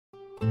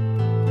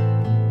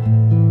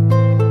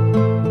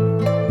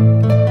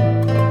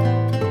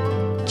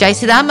Jai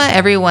Siddhama,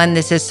 everyone.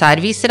 This is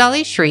Sadhvi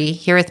Siddhali Shree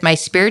here with my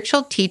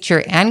spiritual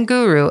teacher and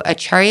guru,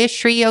 Acharya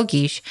Shree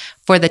Yogesh,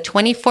 for the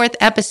 24th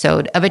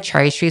episode of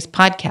Acharya Shree's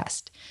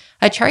podcast.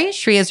 Acharya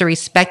Shree is a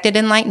respected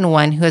enlightened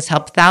one who has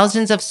helped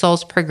thousands of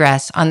souls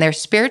progress on their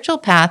spiritual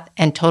path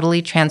and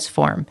totally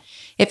transform.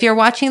 If you're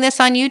watching this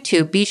on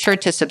YouTube, be sure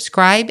to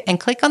subscribe and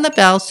click on the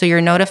bell so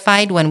you're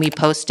notified when we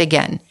post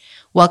again.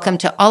 Welcome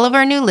to all of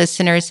our new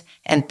listeners,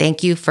 and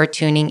thank you for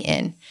tuning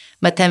in.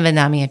 Maten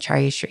Vanami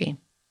Acharya Shree.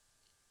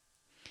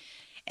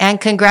 And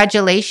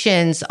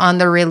congratulations on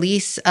the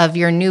release of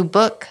your new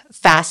book,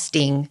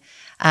 Fasting,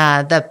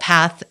 The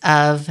Path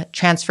of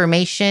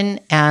Transformation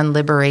and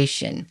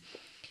Liberation.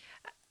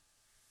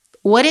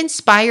 What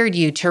inspired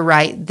you to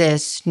write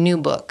this new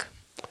book?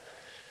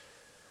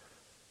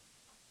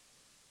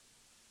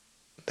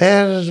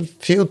 There are a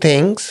few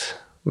things,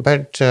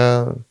 but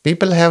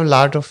people have a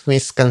lot of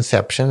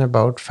misconception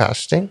about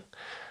fasting.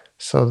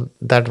 So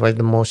that was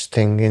the most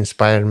thing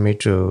inspired me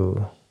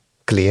to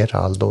clear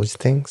all those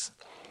things.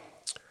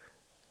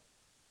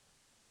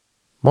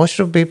 Most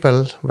of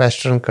people,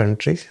 Western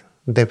countries,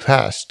 they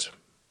fast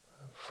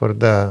for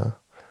the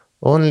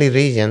only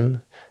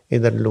reason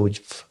either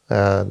lose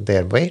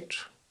their weight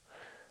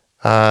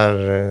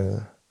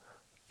or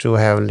to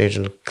have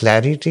little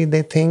clarity,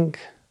 they think,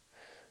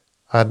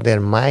 or their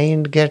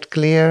mind get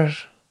clear.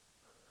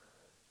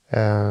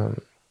 But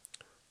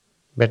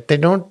they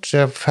don't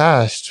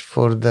fast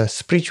for the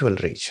spiritual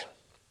reason.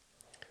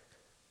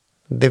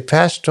 They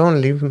fast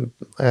only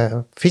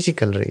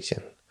physical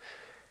reason.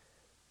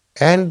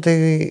 And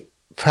the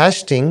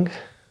fasting,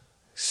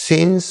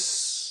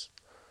 since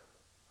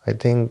I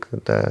think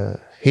the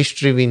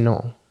history we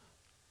know,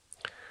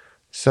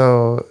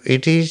 so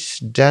it is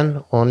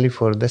done only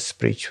for the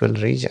spiritual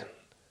reason.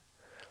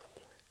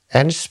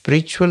 And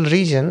spiritual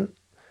reason,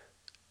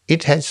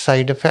 it has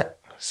side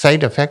effect.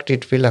 Side effect,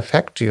 it will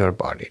affect your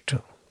body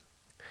too.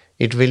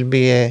 It will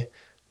be a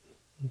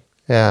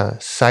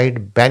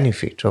side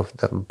benefit of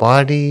the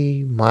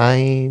body,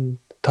 mind,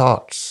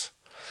 thoughts.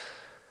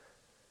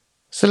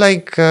 So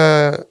like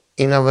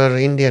in our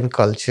Indian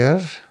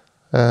culture,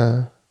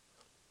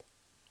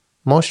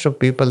 most of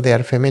people, they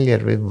are familiar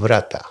with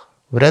vrata.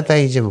 Vrata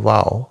is a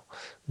vow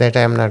that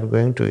I am not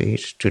going to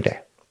eat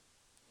today.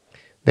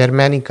 There are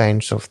many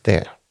kinds of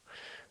there.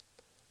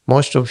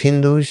 Most of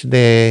Hindus,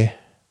 they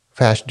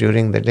fast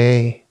during the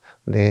day,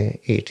 they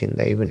eat in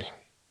the evening.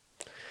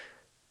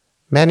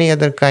 Many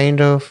other kind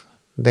of,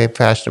 they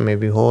fast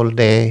maybe whole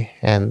day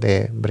and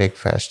they break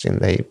fast in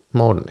the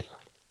morning.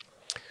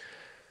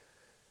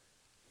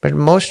 But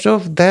most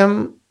of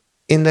them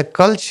in the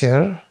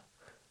culture,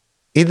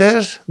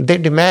 either they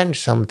demand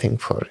something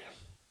for it.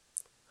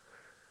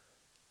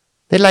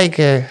 They like,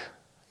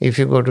 if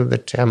you go to the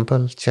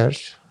temple,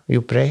 church,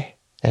 you pray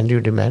and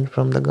you demand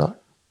from the God,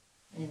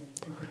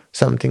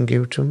 something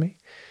give to me.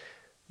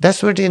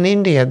 That's what in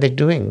India they're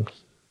doing.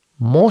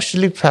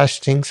 Mostly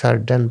fastings are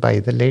done by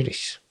the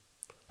ladies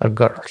or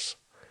girls.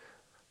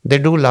 They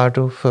do a lot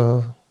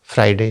of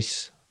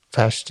Fridays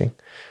fasting,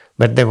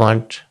 but they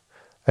want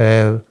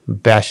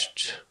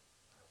best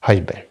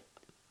husband.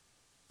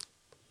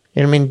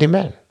 I mean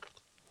demand.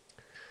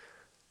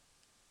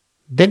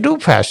 They do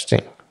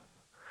fasting.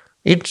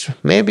 It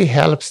maybe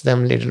helps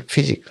them little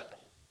physically.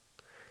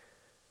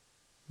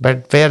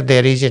 But where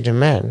there is a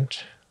demand,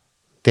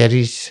 there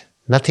is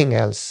nothing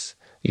else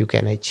you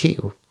can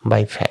achieve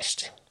by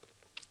fasting.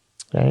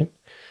 Right?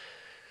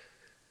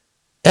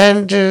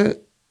 And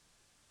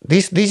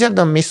these are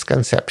the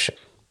misconceptions.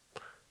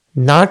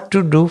 Not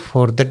to do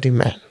for the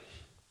demand.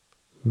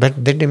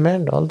 But they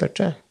demand all the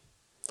time.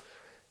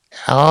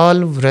 All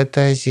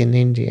vratas in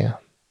India,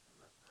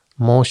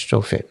 most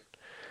of it,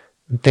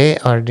 they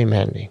are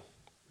demanding.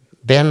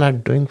 They are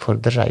not doing for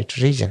the right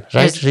reason.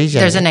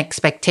 There's an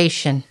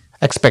expectation.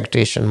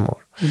 Expectation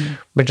more. Mm-hmm.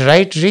 But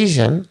right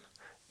reason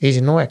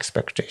is no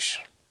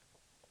expectation.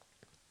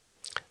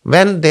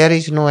 When there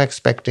is no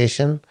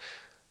expectation,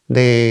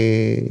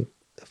 the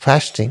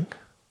fasting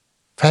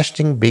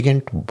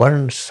begin to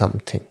burn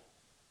something.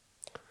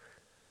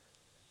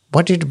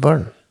 What it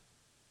burn?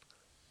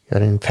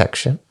 Your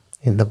infection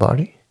in the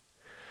body,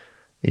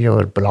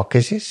 your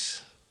blockages,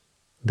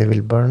 they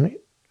will burn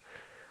it.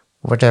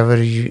 Whatever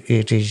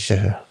it is,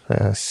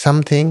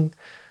 something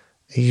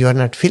you are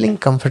not feeling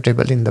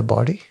comfortable in the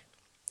body.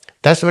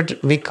 That's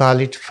what we call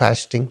it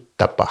fasting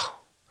tapa.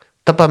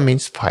 Tapa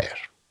means fire.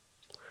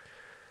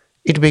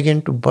 It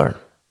begin to burn.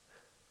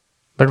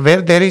 But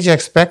where there is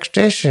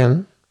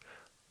expectation,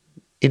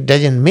 it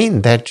doesn't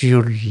mean that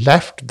you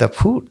left the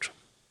food.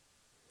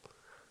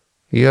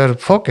 Your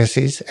focus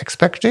is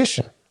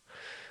expectation.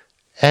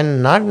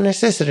 And not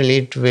necessarily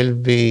it will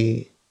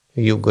be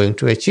you going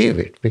to achieve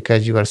it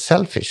because you are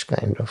selfish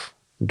kind of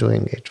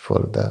doing it for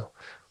the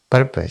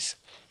purpose.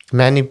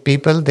 Many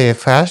people, they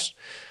fast.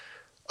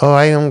 Oh,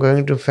 I am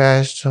going to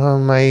fast. Oh,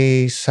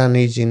 my son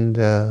is in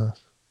the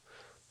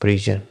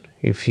prison.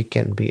 If he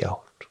can be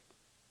out.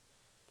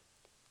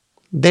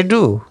 They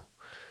do.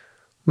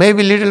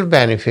 Maybe little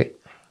benefit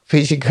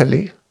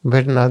physically,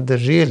 but not the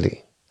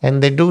really.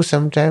 And they do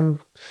sometimes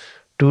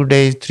 2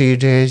 days, 3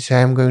 days, I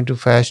am going to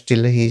fast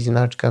till he is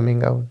not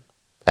coming out.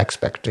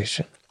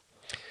 Expectation.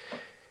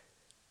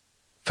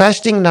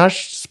 Fasting not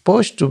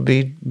supposed to be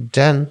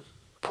done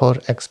for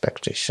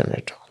expectation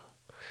at all.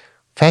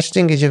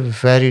 Fasting is a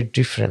very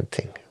different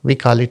thing. We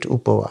call it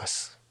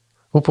upavas.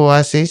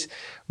 Upavas is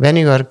when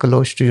you are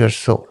close to your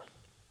soul.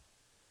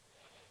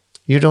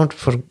 You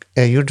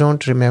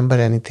don't remember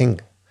anything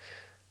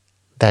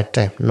that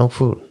time. No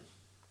food,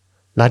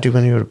 not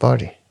even your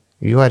body.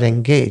 You are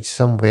engaged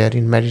somewhere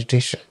in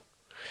meditation,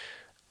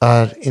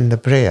 or in the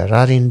prayer,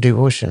 or in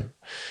devotion,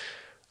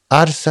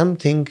 or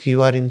something.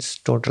 You are in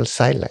total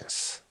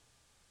silence.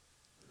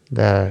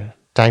 The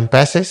time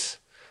passes.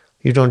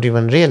 You don't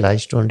even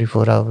realize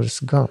 24 hours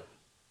gone.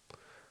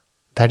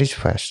 That is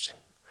fasting.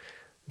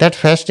 That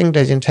fasting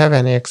doesn't have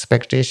any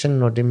expectation,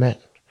 no demand.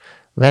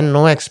 When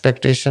no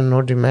expectation,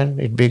 no demand,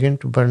 it begins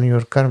to burn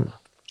your karma.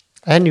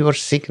 And your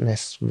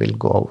sickness will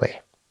go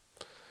away.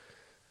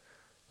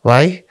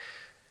 Why?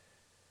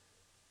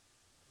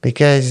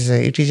 Because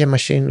it is a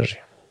machinery.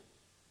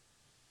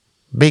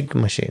 Big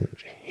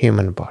machinery,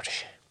 human body.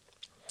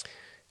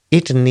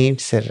 It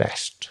needs a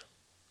rest.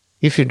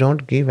 If you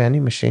don't give any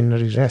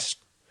machinery rest,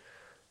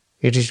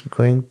 it is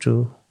going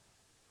to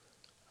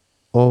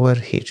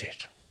overheat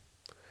it.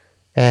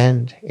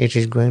 And it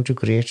is going to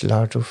create a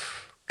lot of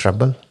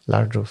trouble,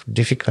 lot of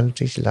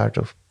difficulties, lot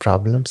of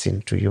problems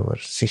into your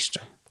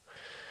system.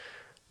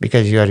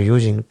 Because you are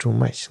using too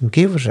much.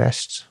 Give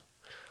rest.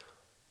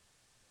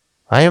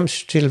 I am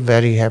still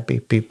very happy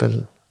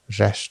people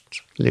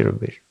rest a little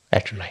bit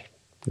at night.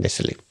 They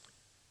sleep.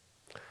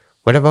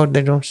 What about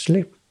they don't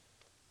sleep?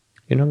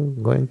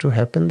 Going to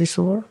happen this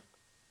world?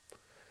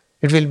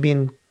 It will be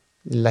in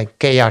like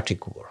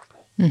chaotic world.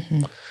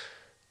 Mm-hmm.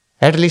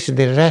 At least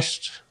they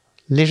rest,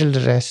 little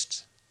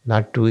rest,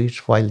 not to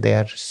eat while they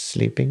are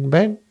sleeping.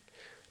 But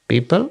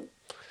people,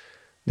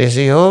 they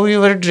say, oh, we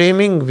were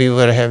dreaming, we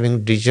were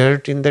having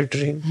dessert in the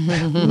dream.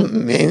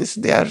 Means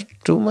they are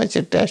too much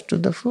attached to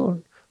the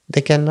food.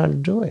 They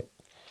cannot do it.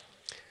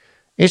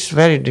 It's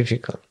very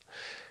difficult.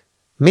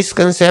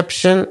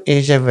 Misconception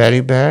is a very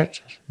bad,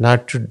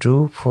 not to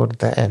do for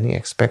any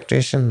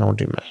expectation, no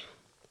demand.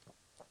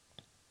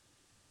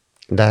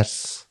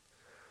 That's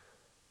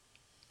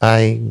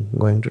I'm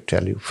going to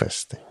tell you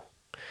first thing.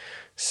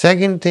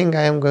 Second thing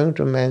I am going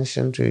to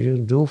mention to you,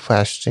 do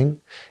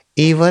fasting,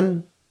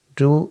 even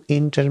do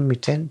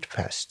intermittent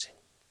fasting.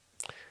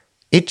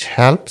 It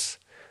helps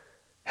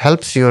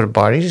your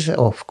bodies,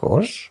 of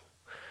course,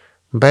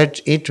 but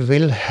it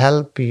will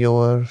help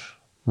your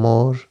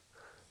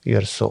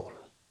soul.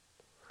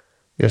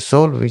 Your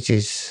soul, which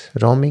is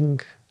roaming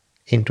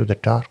into the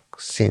dark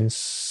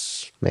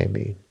since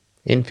maybe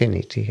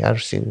infinity or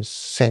since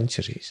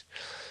centuries,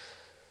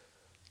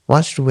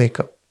 wants to wake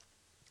up.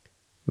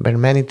 But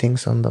many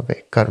things on the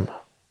way.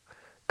 Karma.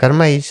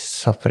 Karma is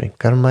suffering.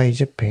 Karma is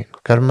a pain.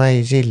 Karma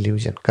is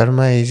illusion.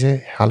 Karma is a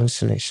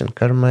hallucination.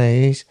 Karma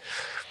is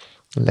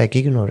like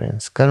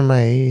ignorance. Karma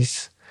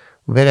is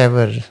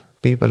wherever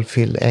people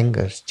feel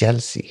anger,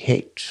 jealousy,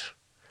 hate,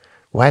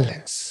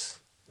 violence,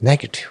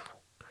 negative.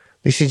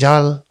 This is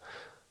all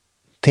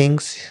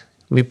things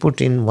we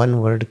put in one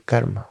word,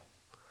 karma.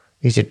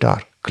 It's a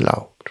dark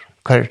cloud,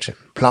 curtain,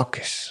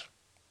 blockage.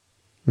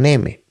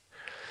 Name it.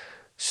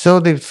 So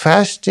the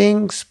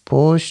fasting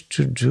supposed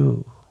to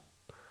do,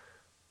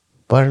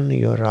 burn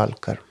your all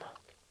karma.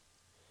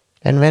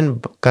 And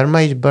when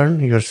karma is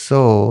burned, your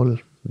soul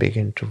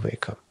begin to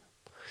wake up.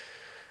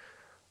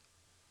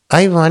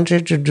 I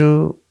wanted to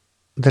do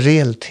the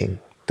real thing.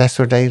 That's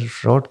what I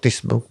wrote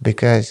this book,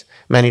 because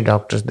many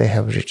doctors, they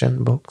have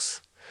written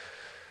books.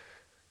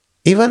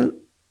 Even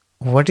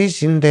what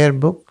is in their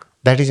book,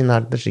 that is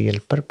not the real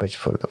purpose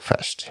for the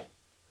fasting.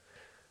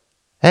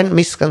 And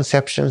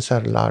misconceptions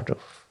are a lot of.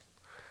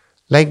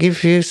 Like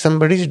if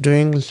somebody is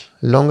doing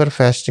longer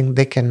fasting,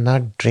 they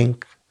cannot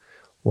drink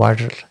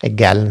water, a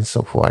gallons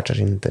of water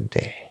in the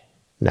day.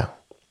 No.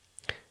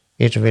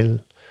 It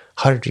will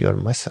hurt your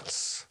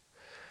muscles.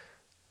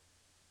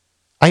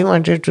 I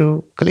wanted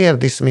to clear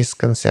this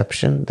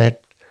misconception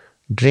that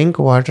drink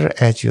water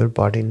as your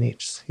body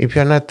needs. If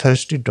you are not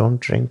thirsty, don't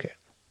drink it.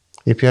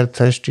 If you are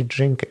thirsty,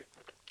 drink it.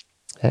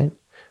 Right?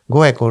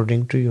 Go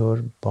according to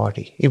your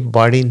body, if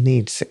body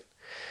needs it.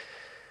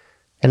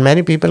 And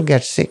many people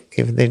get sick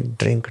if they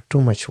drink too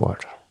much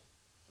water.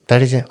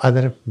 That is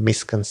another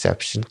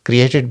misconception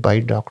created by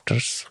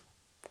doctors.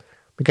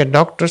 Because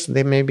doctors,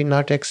 they may be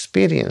not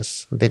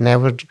experienced. They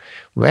never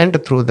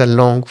went through the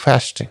long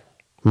fasting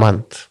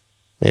month.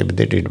 Maybe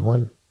they did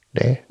one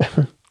day.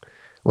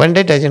 One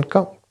day doesn't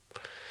count.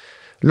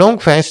 Long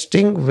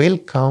fasting will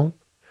count.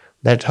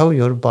 That's how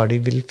your body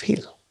will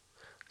feel.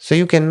 So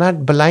you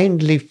cannot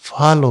blindly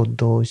follow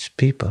those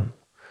people.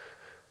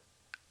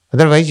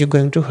 Otherwise, you're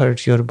going to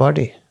hurt your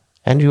body.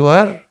 And you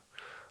are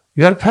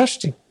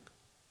fasting.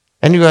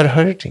 And you are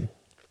hurting.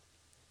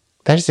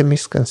 That is a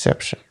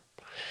misconception.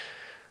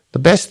 The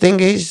best thing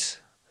is,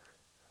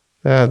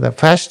 the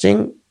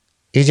fasting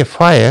is a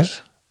fire.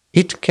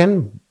 It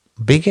can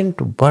begin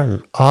to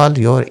burn all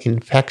your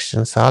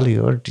infections, all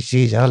your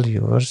disease, all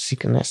your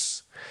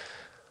sickness.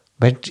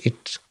 but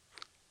it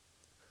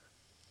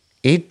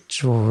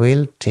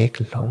will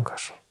take longer.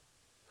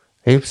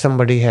 If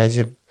somebody has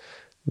a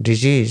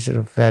disease,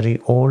 a very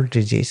old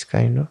disease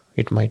kind of,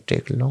 it might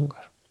take longer.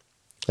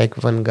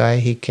 Like one guy,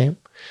 he came,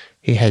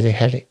 he has a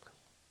headache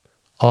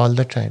all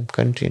the time,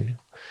 continue.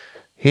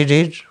 He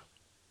did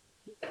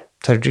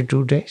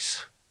 32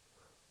 days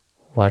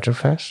water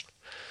fast,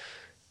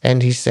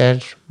 and he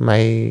said,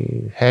 my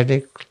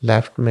headache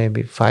left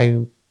maybe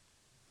 10%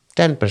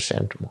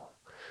 more.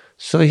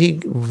 So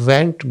he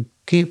went,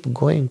 keep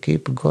going,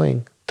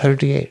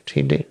 38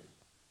 he did.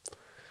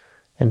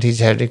 And his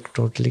headache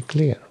totally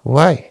clear.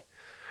 Why?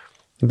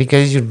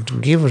 Because you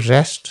give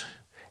rest,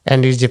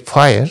 and it's a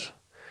fire,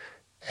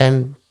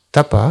 and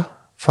tapa,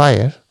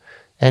 fire,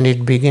 and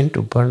it begin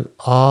to burn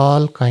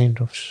all kind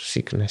of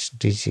sickness,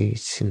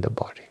 disease in the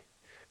body.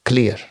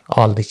 Clear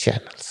all the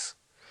channels.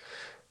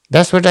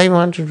 That's what I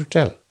wanted to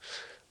tell.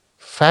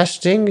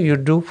 Fasting you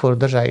do for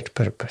the right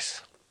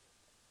purpose.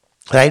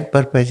 Right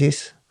purpose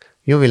is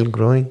you will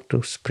growing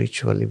to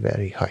spiritually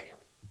very high.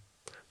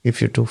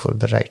 If you do for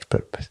the right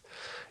purpose,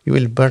 you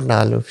will burn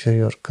all of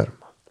your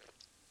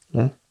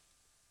karma.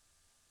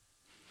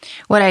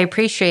 What I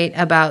appreciate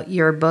about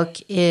your book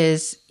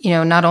is,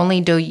 not only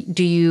do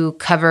you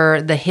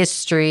cover the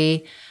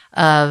history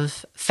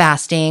of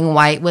fasting,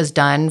 why it was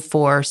done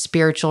for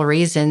spiritual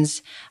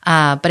reasons,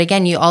 but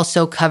again, you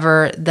also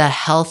cover the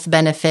health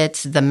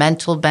benefits, the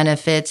mental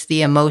benefits,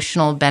 the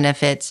emotional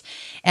benefits.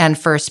 And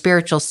for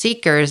spiritual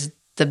seekers,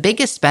 the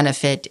biggest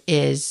benefit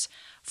is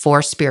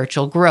for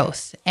spiritual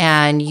growth.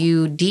 And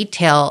you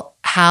detail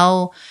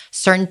how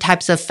certain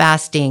types of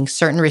fasting,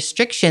 certain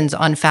restrictions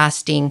on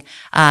fasting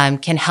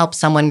can help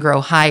someone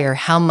grow higher,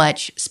 how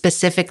much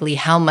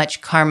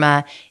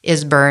karma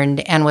is burned.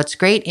 And what's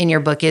great in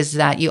your book is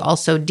that you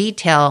also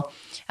detail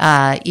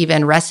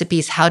even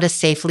recipes how to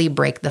safely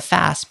break the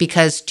fast,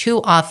 because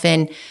too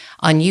often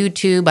on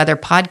YouTube, other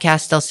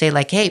podcasts, they'll say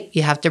like, hey,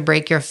 you have to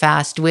break your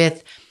fast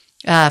with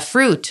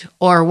fruit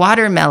or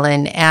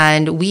watermelon.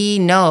 And we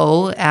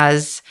know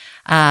as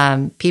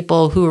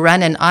people who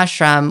run an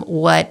ashram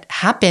what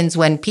happens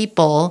when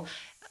people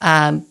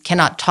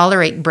cannot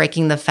tolerate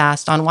breaking the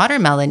fast on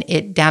watermelon.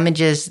 It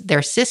damages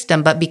their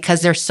system. But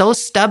because they're so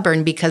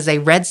stubborn, because they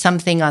read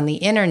something on the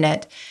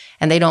internet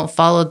and they don't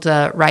follow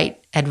the right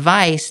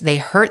advice, they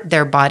hurt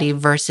their body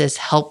versus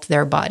help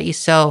their body.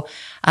 So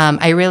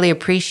I really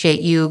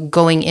appreciate you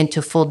going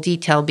into full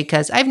detail,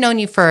 because I've known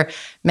you for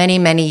many,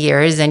 many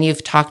years and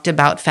you've talked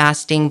about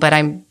fasting, but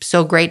I'm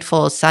so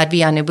grateful Sadhvi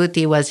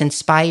Anubhuti was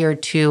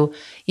inspired to,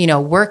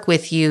 work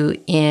with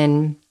you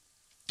in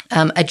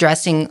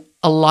addressing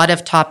a lot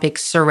of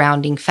topics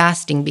surrounding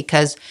fasting,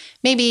 because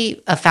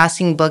maybe a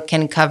fasting book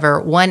can cover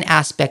one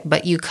aspect,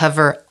 but you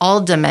cover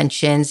all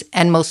dimensions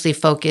and mostly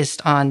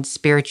focused on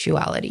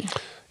spirituality.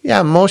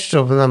 Yeah, most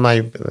of them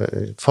I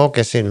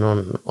focus in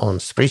on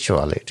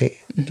spirituality,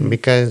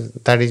 because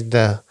that is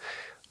the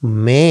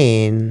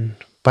main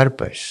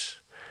purpose.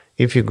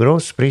 If you grow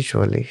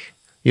spiritually,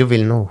 you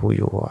will know who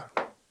you are.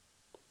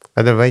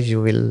 Otherwise,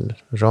 you will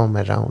roam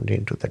around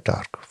into the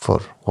dark for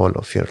all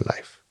of your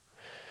life.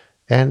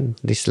 And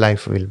this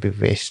life will be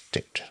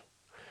wasted.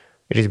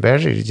 It is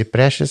better, it is a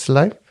precious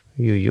life,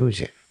 you use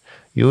it.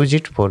 Use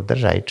it for the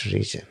right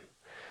reason.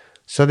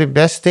 So the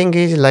best thing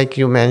is, like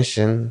you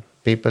mentioned,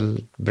 people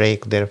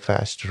break their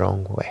fast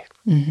wrong way.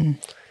 Mm-hmm.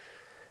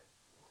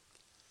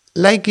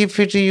 Like if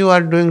you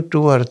are doing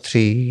 2 or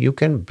 3, you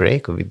can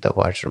break with the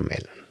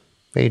watermelon.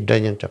 It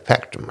doesn't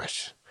affect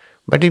much.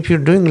 But if you're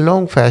doing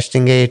long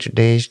fasting, 8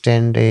 days,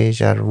 10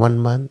 days, or 1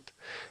 month,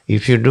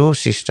 if your do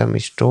system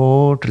is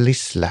totally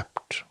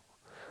slapped,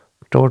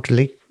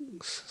 totally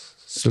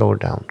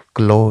slowed down,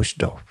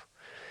 closed off.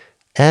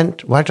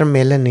 And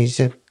watermelon is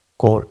a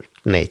cold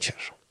nature.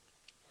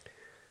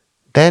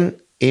 Then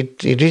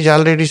it is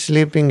already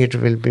sleeping, it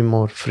will be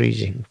more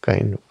freezing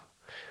kind of.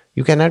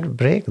 You cannot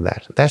break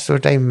that. That's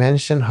what I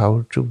mentioned,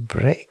 how to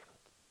break.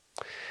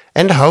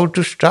 And how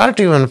to start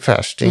even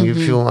fasting. If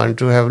you want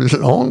to have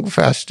long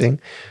fasting,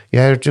 you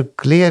have to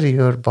clear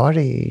your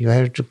body. You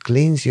have to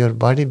cleanse your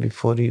body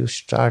before you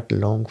start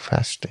long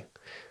fasting.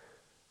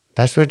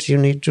 That's what you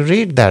need to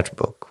read that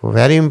book.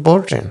 Very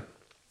important.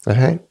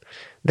 Right?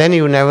 Then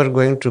you're never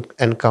going to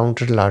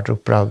encounter a lot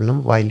of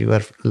problem while you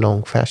are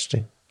long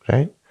fasting.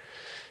 Right?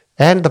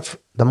 And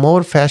the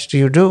more fast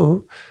you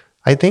do,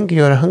 I think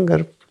your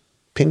hunger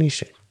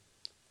finishes.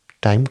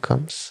 Time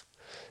comes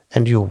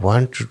and you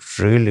want to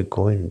really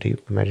go in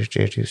deep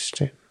meditative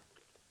state.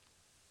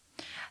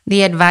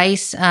 The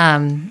advice,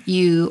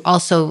 you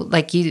also,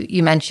 like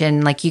you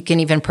mentioned, like you can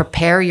even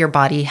prepare your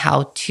body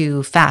how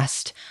to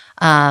fast.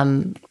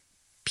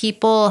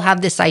 People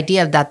have this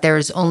idea that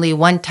there's only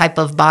one type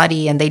of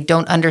body and they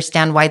don't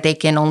understand why they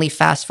can only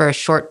fast for a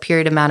short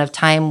period amount of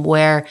time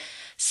where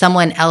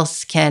someone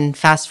else can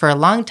fast for a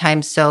long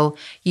time. So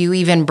you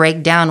even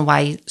break down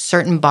why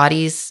certain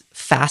bodies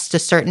fast a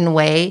certain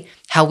way,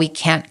 how we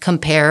can't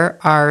compare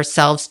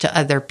ourselves to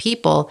other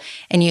people.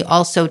 And you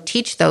also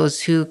teach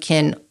those who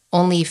can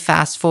only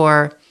fast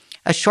for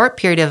a short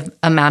period of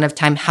amount of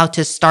time, how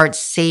to start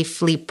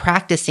safely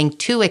practicing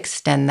to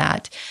extend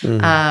that.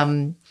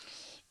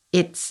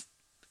 It's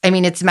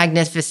it's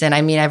magnificent.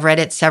 I've read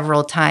it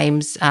several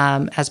times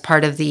as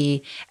part of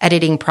the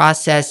editing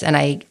process, and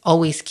I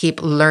always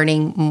keep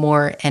learning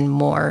more and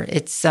more.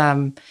 It's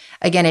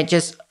again,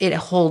 it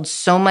holds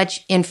so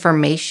much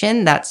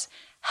information that's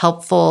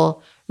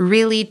helpful,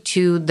 really,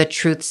 to the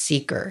truth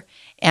seeker.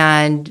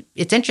 And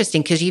it's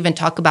interesting because you even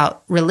talk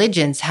about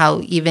religions, how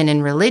even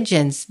in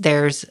religions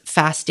there's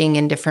fasting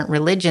in different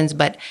religions,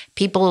 but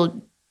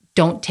people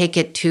don't take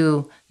it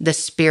to the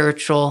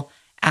spiritual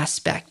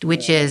aspect,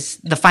 which is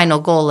the final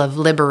goal of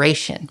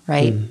liberation,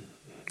 right?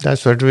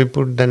 That's what we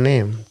put the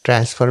name,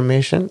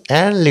 transformation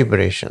and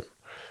liberation.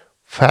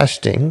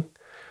 Fasting,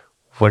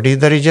 what is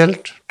the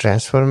result?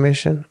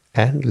 Transformation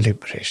and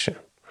liberation.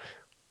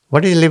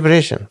 What is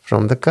liberation?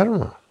 From the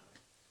karma.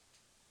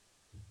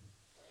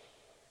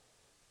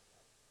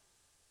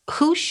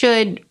 Who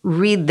should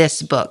read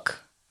this book?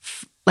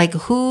 Like,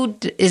 who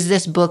is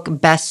this book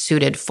best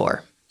suited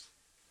for?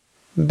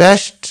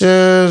 Best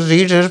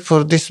reader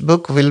for this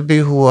book will be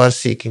who are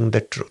seeking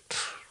the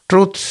truth.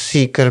 Truth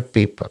seeker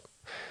people.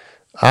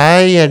 I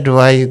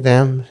advise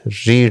them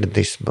read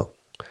this book.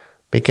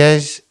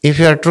 Because if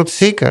you are a truth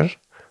seeker,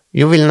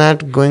 you will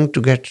not going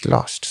to get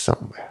lost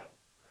somewhere.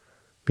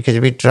 Because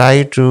we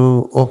try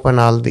to open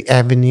all the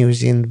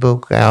avenues in the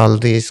book, all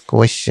these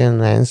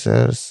question,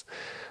 answers,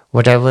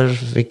 whatever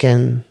we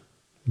can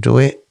do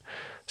it.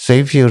 So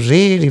if you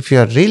read, if you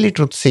are really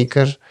truth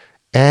seeker,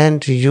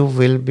 and you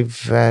will be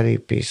very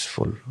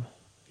peaceful,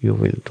 you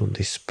will do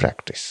this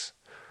practice.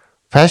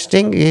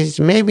 Fasting is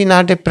maybe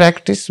not a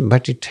practice,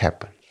 but it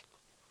happens.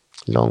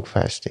 Long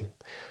fasting.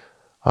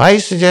 I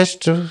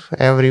suggest to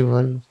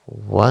everyone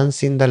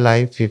once in the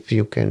life, if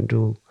you can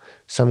do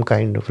some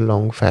kind of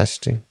long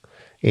fasting,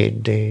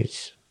 8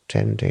 days,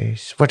 10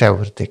 days,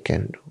 whatever they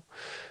can do.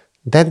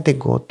 Then they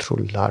go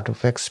through a lot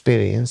of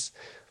experience,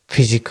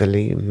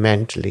 physically,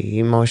 mentally,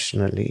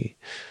 emotionally,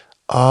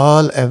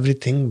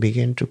 everything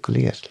begin to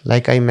clear.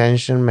 Like I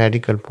mentioned,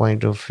 medical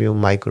point of view,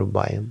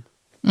 microbiome.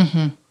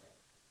 Mm-hmm.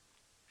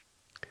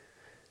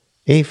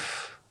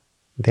 If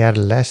they are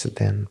less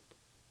than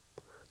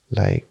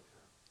like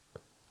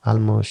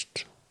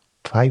almost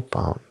 5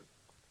 pounds,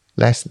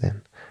 less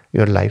than,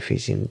 your life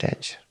is in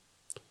danger.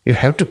 You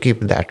have to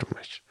keep that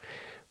much.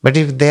 But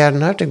if they are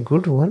not a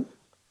good one,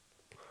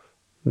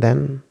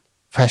 then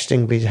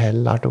fasting will have a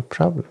lot of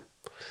problem.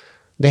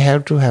 They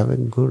have to have a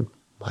good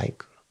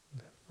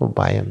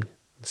microbiome.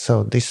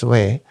 So this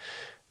way,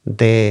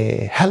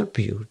 they help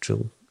you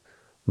to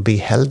be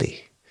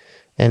healthy.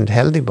 And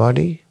healthy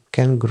body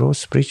can grow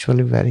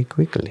spiritually very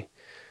quickly.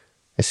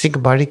 A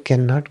sick body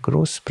cannot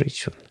grow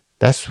spiritually.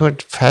 That's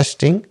what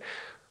fasting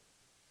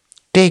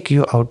take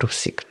you out of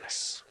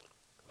sickness.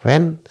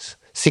 When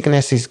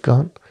sickness is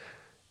gone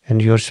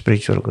and your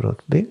spiritual growth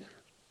begins.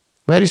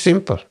 Very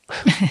simple.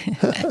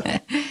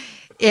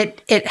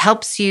 It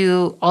helps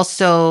you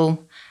also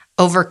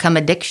overcome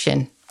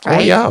addiction, right?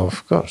 Oh yeah,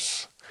 of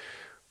course.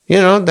 You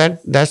know,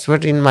 that's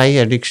what in my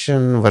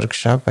addiction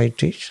workshop I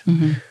teach.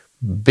 Mm-hmm.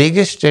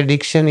 Biggest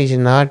addiction is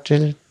not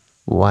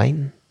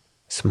wine,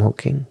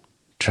 smoking,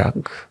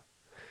 drug,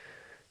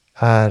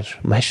 or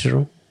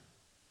mushroom,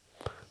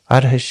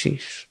 or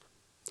hashish,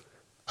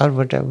 or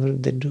whatever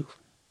they do.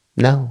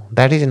 No,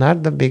 that is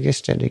not the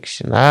biggest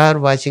addiction. Or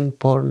watching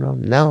porno.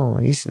 No,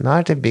 it's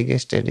not a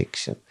biggest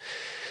addiction.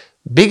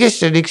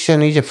 Biggest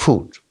addiction is a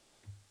food.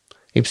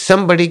 If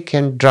somebody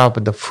can drop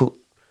the food,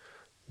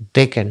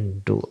 they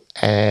can do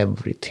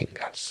everything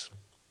else.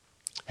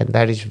 And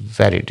that is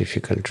very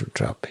difficult to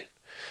drop it.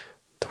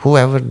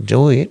 Whoever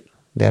do it,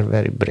 they are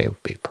very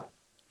brave people.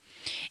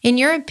 In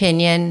your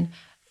opinion,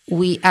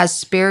 we as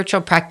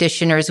spiritual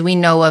practitioners, we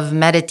know of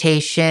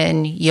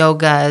meditation,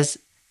 yoga,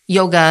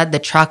 the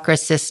chakra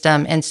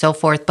system, and so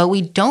forth, but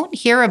we don't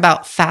hear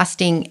about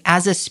fasting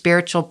as a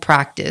spiritual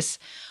practice.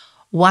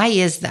 Why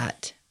is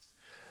that?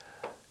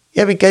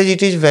 Yeah, because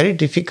it is very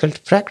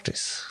difficult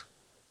practice.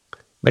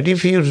 But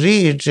if you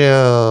read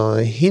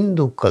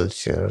Hindu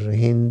culture,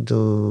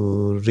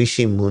 Hindu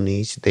Rishi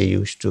Munis, they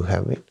used to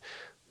have it.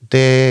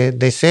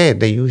 They say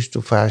they used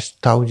to fast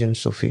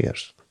thousands of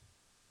years,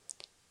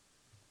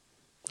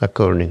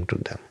 according to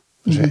them.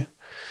 Mm-hmm.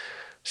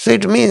 So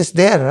it means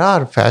they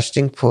are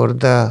fasting for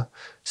the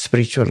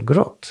spiritual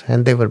growth,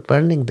 and they were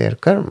burning their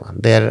karma.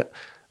 Their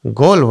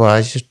goal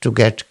was to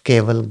get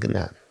keval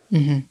gnan,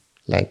 mm-hmm.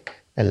 like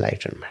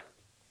enlightenment.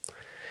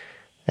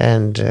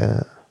 And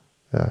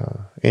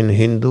in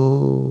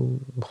Hindu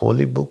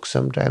holy book,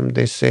 sometimes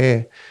they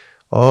say,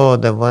 oh,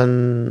 the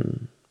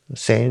one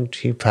saint,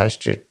 he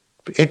fasted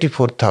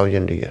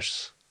 84,000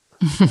 years.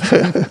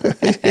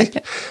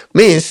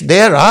 Means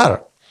there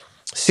are.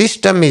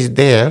 System is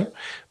there,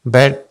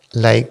 but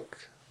like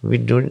we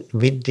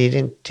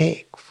didn't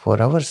take for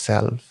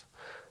ourselves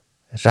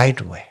right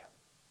way.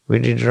 We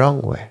did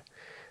wrong way.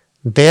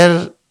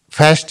 Their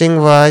fasting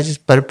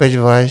purpose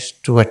was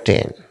to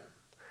attain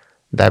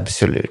the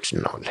absolute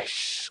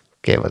knowledge,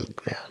 keval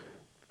gnan.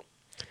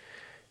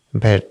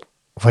 But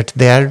what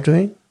they are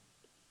doing,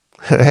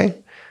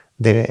 right?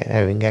 They're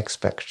having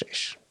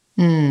expectation.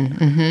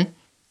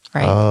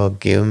 Right. Oh,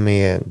 give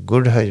me a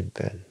good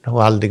husband.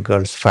 All the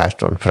girls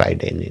fast on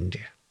Friday in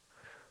India.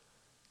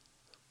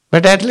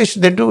 But at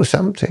least they do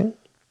something,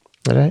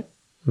 right?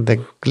 They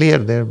clear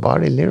their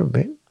body a little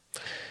bit.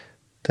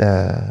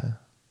 The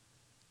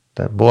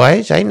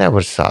boys, I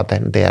never saw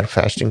them. They are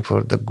fasting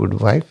for the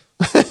good wife.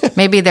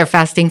 Maybe they're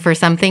fasting for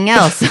something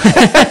else.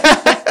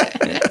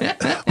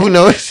 Who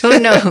knows? Who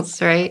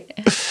knows, right?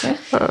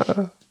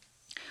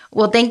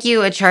 Well, thank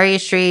you, Acharya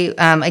Shree.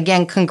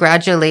 Again,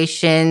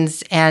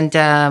 congratulations,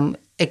 and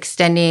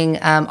extending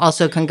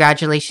also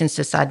congratulations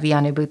to Sadhvi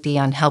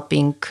Anubhuti on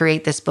helping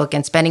create this book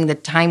and spending the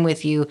time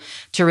with you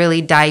to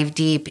really dive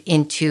deep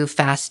into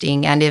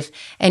fasting. And if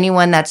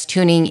anyone that's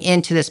tuning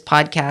into this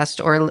podcast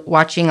or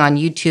watching on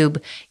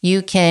YouTube,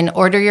 you can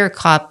order your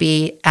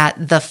copy at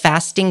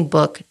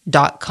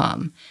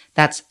thefastingbook.com.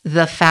 That's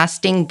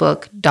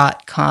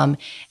thefastingbook.com,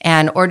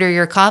 and order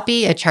your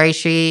copy. Acharya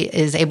Shree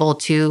is able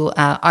to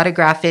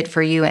autograph it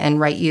for you and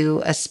write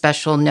you a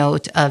special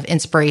note of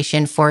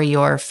inspiration for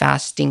your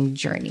fasting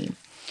journey.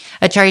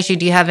 Acharya Shree,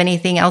 do you have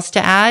anything else to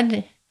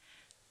add?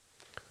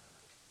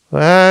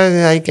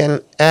 Well, I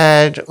can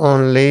add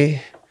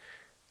only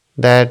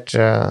that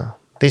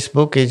this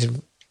book is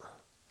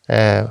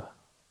done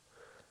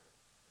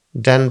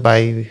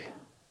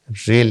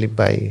really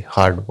by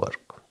hard work.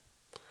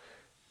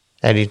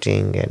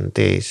 Editing and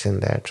this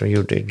and that.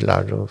 You did a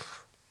lot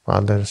of,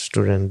 other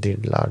students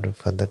did a lot of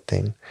other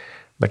things.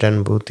 But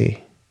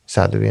Sadhvi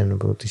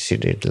Anubhuti, she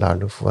did a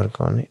lot of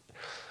work on it.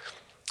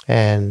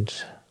 And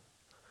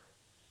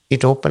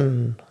it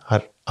opened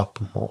her up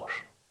more,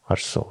 her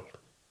soul.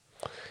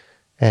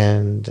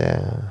 And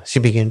she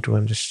began to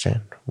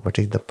understand what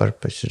is the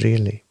purpose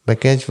really.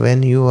 Because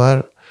when you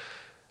are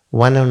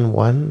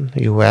one-on-one,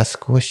 you ask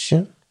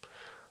question,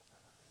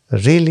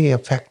 really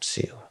affects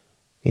you.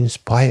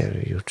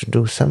 Inspire you to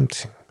do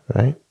something,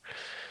 right?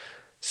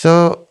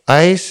 So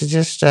I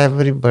suggest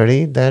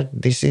everybody that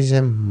this is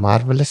a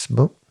marvelous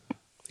book.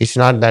 It's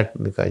not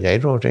that because I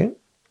wrote it.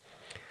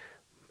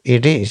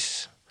 It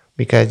is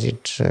because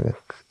it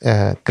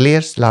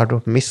clears a lot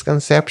of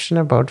misconception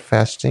about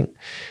fasting,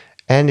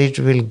 and it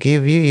will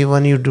give you,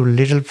 even you do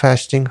little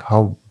fasting,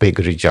 how big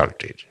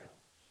result it is.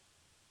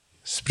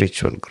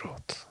 Spiritual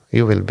growth.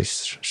 You will be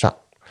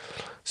shocked.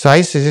 So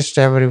I suggest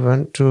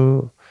everyone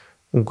to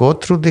go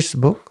through this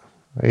book.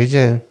 It's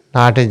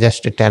not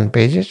just 10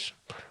 pages,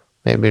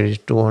 maybe it's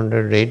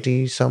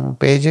 280 some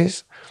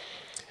pages,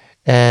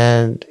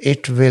 and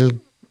it will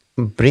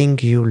bring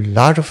you a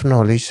lot of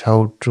knowledge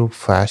how to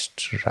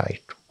fast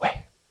right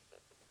way.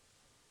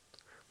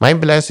 My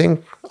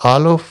blessing,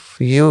 all of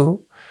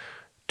you,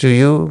 to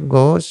you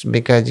goes,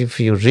 because if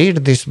you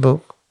read this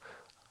book,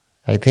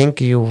 I think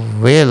you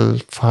will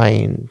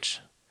find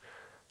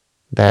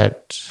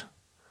that,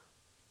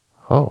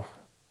 oh,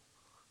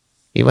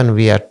 even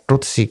we are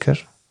truth seeker,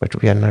 but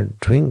we are not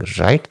doing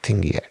right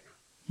thing yet.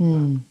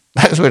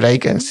 That's what I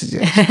can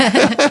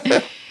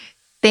suggest.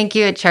 Thank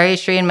you, Acharya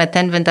Shree and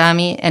Maten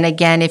Vandami. And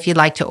again, if you'd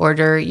like to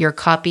order your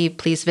copy,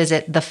 please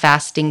visit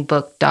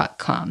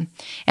thefastingbook.com.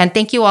 And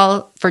thank you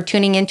all for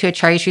tuning in to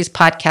Acharya Shree's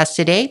podcast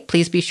today.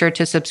 Please be sure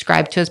to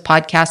subscribe to his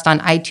podcast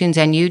on iTunes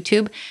and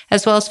YouTube,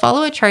 as well as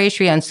follow Acharya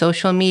Shree on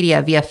social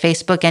media via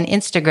Facebook and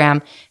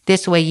Instagram.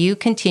 This way you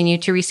continue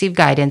to receive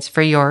guidance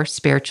for your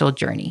spiritual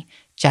journey.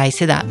 Jai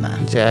Siddhartha.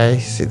 Jai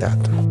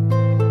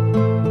Siddhartha.